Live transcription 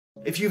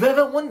If you've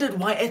ever wondered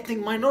why ethnic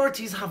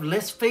minorities have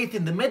less faith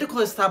in the medical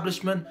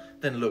establishment,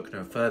 then look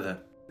no further.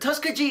 The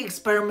Tuskegee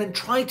experiment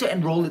tried to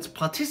enroll its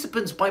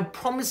participants by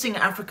promising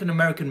African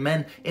American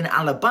men in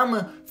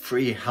Alabama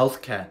free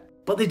healthcare.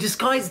 But they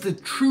disguised the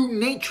true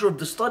nature of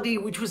the study,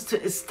 which was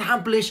to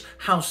establish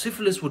how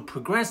syphilis would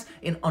progress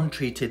in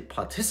untreated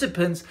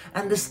participants,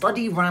 and the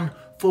study ran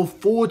for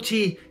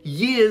 40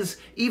 years,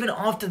 even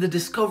after the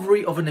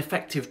discovery of an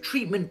effective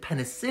treatment,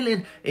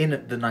 penicillin, in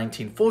the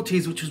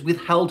 1940s, which was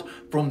withheld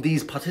from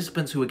these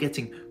participants who were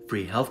getting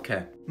free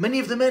healthcare. Many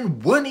of the men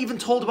weren't even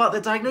told about their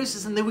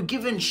diagnosis, and they were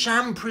given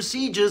sham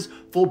procedures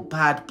for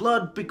bad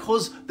blood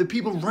because the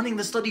people running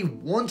the study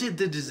wanted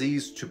the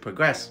disease to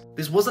progress.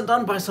 This wasn't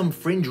done by some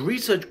fringe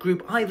research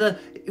group either.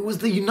 It was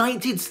the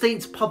United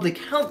States Public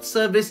Health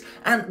Service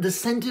and the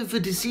Center for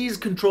Disease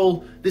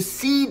Control, the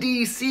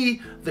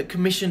CDC, that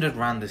commissioned and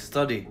ran this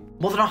study.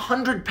 More than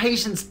 100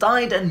 patients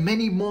died and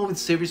many more with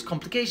serious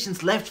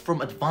complications left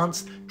from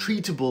advanced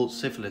treatable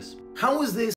syphilis. How was this